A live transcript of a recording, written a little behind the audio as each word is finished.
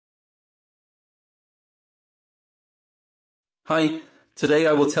Hi, today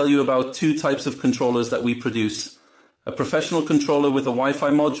I will tell you about two types of controllers that we produce. A professional controller with a Wi-Fi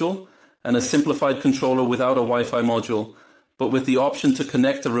module and a simplified controller without a Wi-Fi module, but with the option to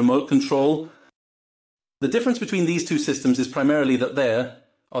connect a remote control. The difference between these two systems is primarily that there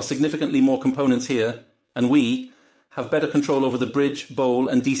are significantly more components here, and we have better control over the bridge, bowl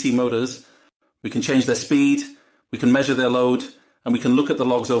and DC motors. We can change their speed, we can measure their load, and we can look at the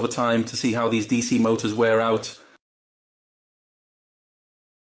logs over time to see how these DC motors wear out.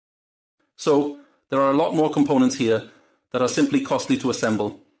 So there are a lot more components here that are simply costly to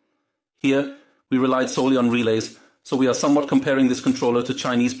assemble. Here we relied solely on relays, so we are somewhat comparing this controller to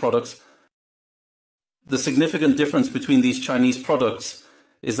Chinese products. The significant difference between these Chinese products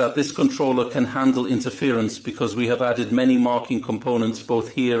is that this controller can handle interference because we have added many marking components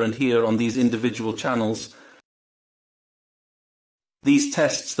both here and here on these individual channels. These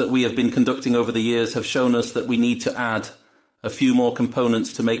tests that we have been conducting over the years have shown us that we need to add a few more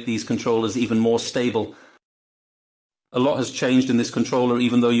components to make these controllers even more stable. A lot has changed in this controller,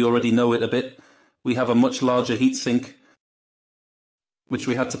 even though you already know it a bit. We have a much larger heatsink, which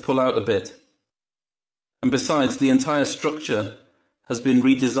we had to pull out a bit. And besides, the entire structure has been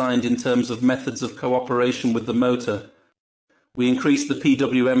redesigned in terms of methods of cooperation with the motor. We increased the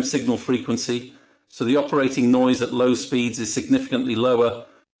PWM signal frequency, so the operating noise at low speeds is significantly lower.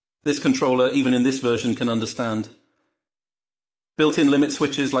 This controller, even in this version, can understand. Built-in limit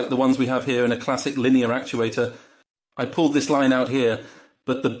switches like the ones we have here in a classic linear actuator. I pulled this line out here,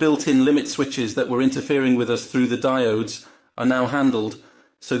 but the built-in limit switches that were interfering with us through the diodes are now handled,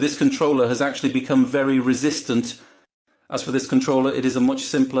 so this controller has actually become very resistant. As for this controller, it is a much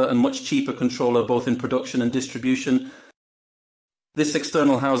simpler and much cheaper controller both in production and distribution. This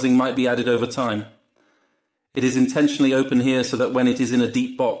external housing might be added over time. It is intentionally open here so that when it is in a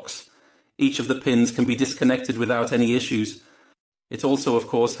deep box, each of the pins can be disconnected without any issues. It also, of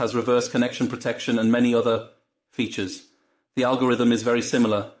course, has reverse connection protection and many other features. The algorithm is very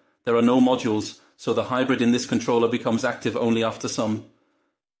similar. There are no modules, so the hybrid in this controller becomes active only after some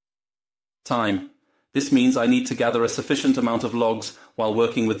time. This means I need to gather a sufficient amount of logs while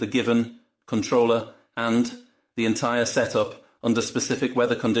working with the given controller and the entire setup under specific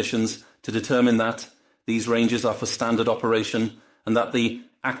weather conditions to determine that these ranges are for standard operation and that the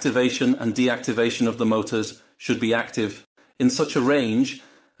activation and deactivation of the motors should be active in such a range,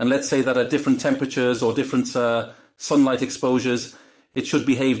 and let's say that at different temperatures or different sunlight exposures, it should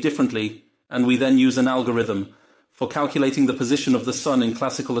behave differently, and we then use an algorithm for calculating the position of the sun in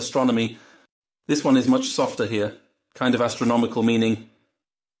classical astronomy. This one is much softer here, kind of astronomical, meaning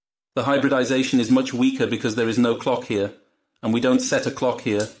the hybridization is much weaker because there is no clock here, and we don't set a clock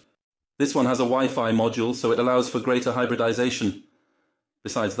here. This one has a Wi-Fi module, so it allows for greater hybridization.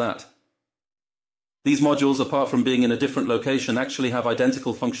 Besides that, these modules, apart from being in a different location, actually have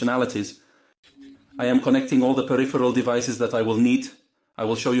identical functionalities. I am connecting all the peripheral devices that I will need. I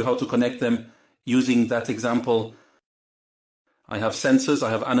will show you how to connect them using that example. I have sensors,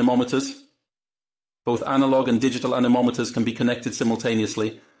 I have anemometers. Both analog and digital anemometers can be connected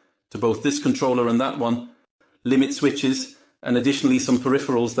simultaneously to both this controller and that one. Limit switches, and additionally some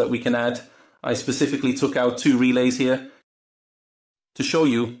peripherals that we can add. I specifically took out 2 relays here to show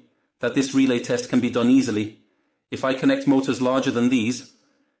you that this relay test can be done easily. If I connect motors larger than these,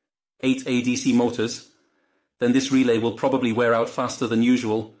 8 ADC motors, then this relay will probably wear out faster than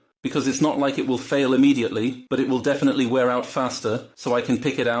usual, because it's not like it will fail immediately, but it will definitely wear out faster, so I can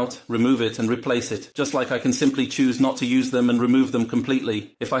pick it out, remove it and replace it, just like I can simply choose not to use them and remove them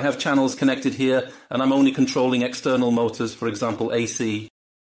completely. If I have channels connected here and I'm only controlling external motors, for example AC.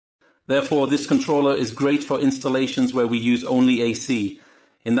 Therefore, this controller is great for installations where we use only AC.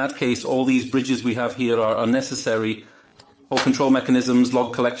 In that case, all these bridges we have here are unnecessary. All control mechanisms,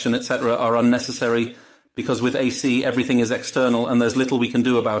 log collection, etc. are unnecessary because with AC everything is external and there's little we can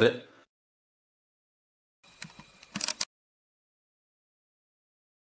do about it.